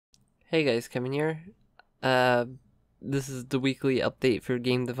Hey guys, Kevin here. Uh, this is the weekly update for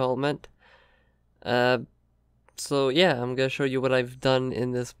game development. Uh, I'm gonna show you what I've done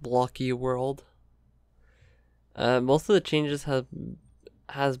in this blocky world. Most of the changes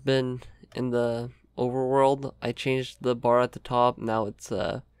has been in the overworld. I changed the bar at the top. Now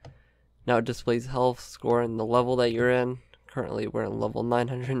it displays health score and the level that you're in. Currently, we're in level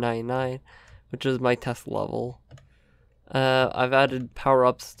 999, which is my test level. I've added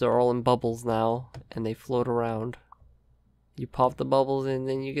power-ups. They're all in bubbles now, and they float around. You pop the bubbles and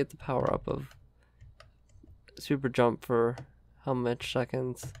then you get the power-up of super jump for how much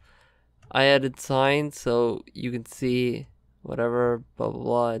seconds. I added signs so you can see whatever, blah blah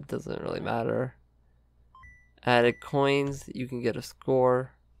blah, it doesn't really matter. Added coins, you can get a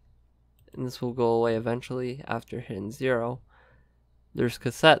score, and this will go away eventually after hitting 0. There's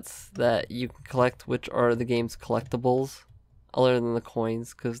cassettes that you can collect, which are the game's collectibles, other than the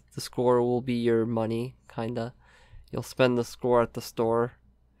coins, because the score will be your money, kinda. You'll spend the score at the store,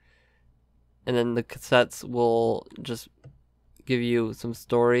 and then the cassettes will just give you some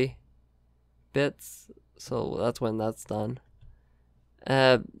story bits, so that's when that's done.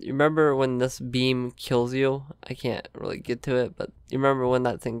 You remember when this beam kills you? I can't really get to it, but you remember when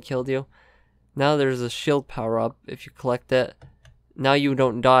that thing killed you? Now there's a shield power-up. If you collect it, now you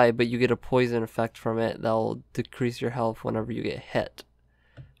don't die, but you get a poison effect from it that'll decrease your health whenever you get hit,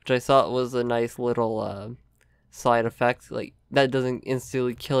 which I thought was a nice little side effect. Like, that doesn't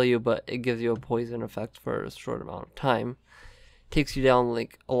instantly kill you, but it gives you a poison effect for a short amount of time. Takes you down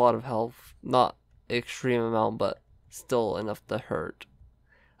like a lot of health, not extreme amount, but still enough to hurt.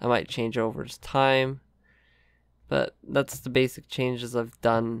 I might change over time, but that's the basic changes I've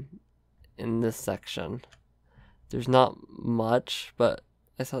done in this section. There's not much, but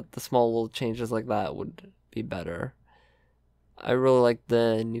I thought the small little changes like that would be better. I really like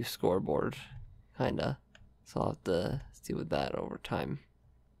the new scoreboard, kinda. So I'll have to see with that over time.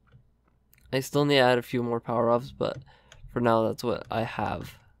 I still need to add a few more power-ups, but for now that's what I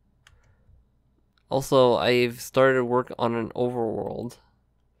have. Also, I've started work on an overworld.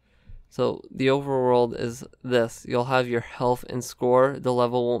 So the overworld is this. You'll have your health and score. The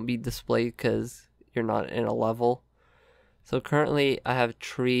level won't be displayed because you're not in a level. So currently I have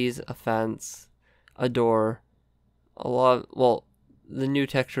trees, a fence, a door, the new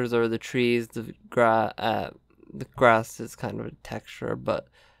textures are the trees, the grass is kind of a texture, but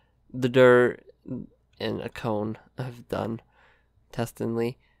the dirt and a cone I've done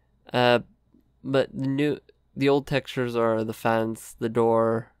testingly. But the old textures are the fence, the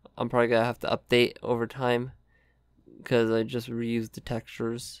door. I'm probably gonna have to update over time because I just reused the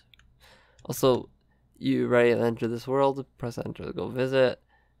textures. Also, you ready to enter this world? Press enter to go visit.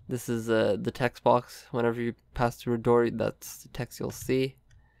 This is the text box. Whenever you pass through a door, that's the text you'll see.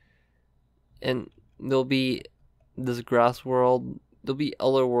 And there'll be this grass world. There'll be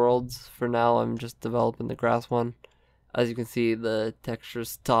other worlds. For now, I'm just developing the grass one. As you can see, the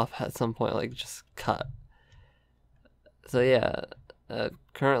textures stop at some point, like just cut. So yeah,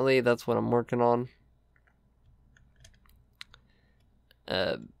 currently that's what I'm working on.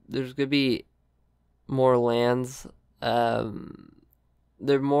 There's gonna be more lands. They're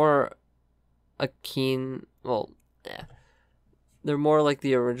more they're more like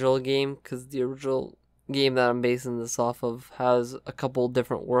the original game, because the original game that I'm basing this off of has a couple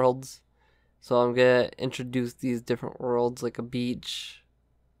different worlds. So I'm gonna introduce these different worlds, like a beach,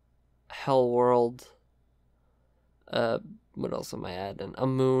 hell world, what else am I adding? A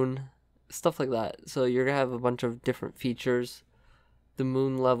moon, stuff like that. So you're gonna have a bunch of different features. The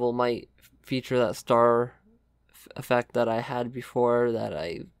moon level might feature that star effect that I had before that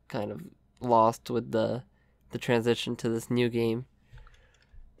I kind of lost with the transition to this new game.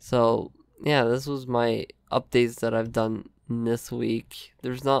 So yeah, this was my updates that I've done this week.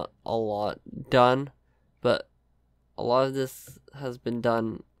 There's not a lot done, but a lot of this has been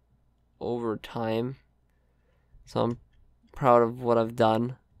done over time. So I'm proud of what I've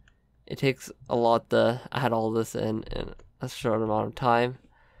done. It takes a lot to add all this in a short amount of time.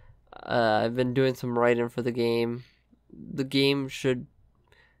 I've been doing some writing for the game. The game should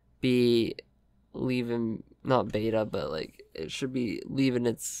be leaving, not beta, but like it should be leaving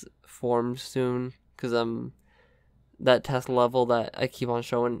its form soon, because that test level that I keep on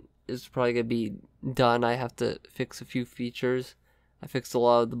showing is probably gonna be done. I have to fix a few features. I fixed a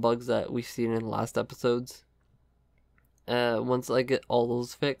lot of the bugs that we've seen in last episodes. Once I get all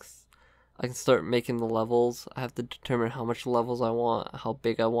those fixed, I can start making the levels. I have to determine how much levels I want, how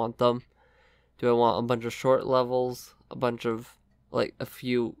big I want them. Do I want a bunch of short levels, a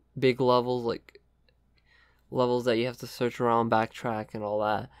few big levels, like levels that you have to search around, backtrack, and all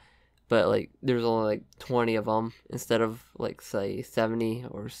that? but like there's only like 20 of them instead of like say 70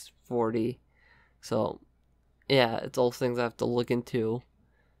 or 40. So yeah, it's all things I have to look into.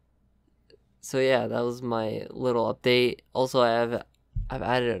 So yeah, that was my little update. Also, I've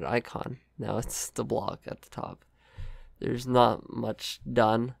added an icon. Now it's the block at the top. There's not much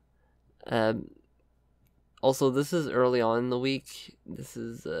done. Also, this is early on in the week. This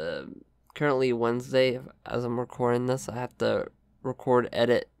is currently Wednesday as I'm recording this. I have to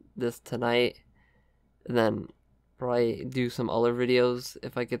edit this tonight, and then probably do some other videos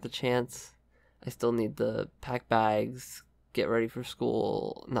if I get the chance. I still need to pack bags, get ready for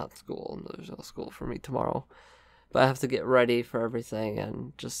school. Not school, there's no school for me tomorrow. But I have to get ready for everything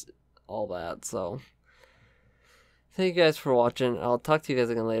and just all that. So, thank you guys for watching. I'll talk to you guys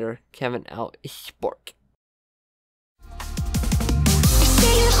again later. Kevin out. Ich Bork.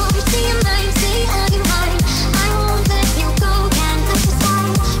 Stay at home, stay in mind, stay out in mind.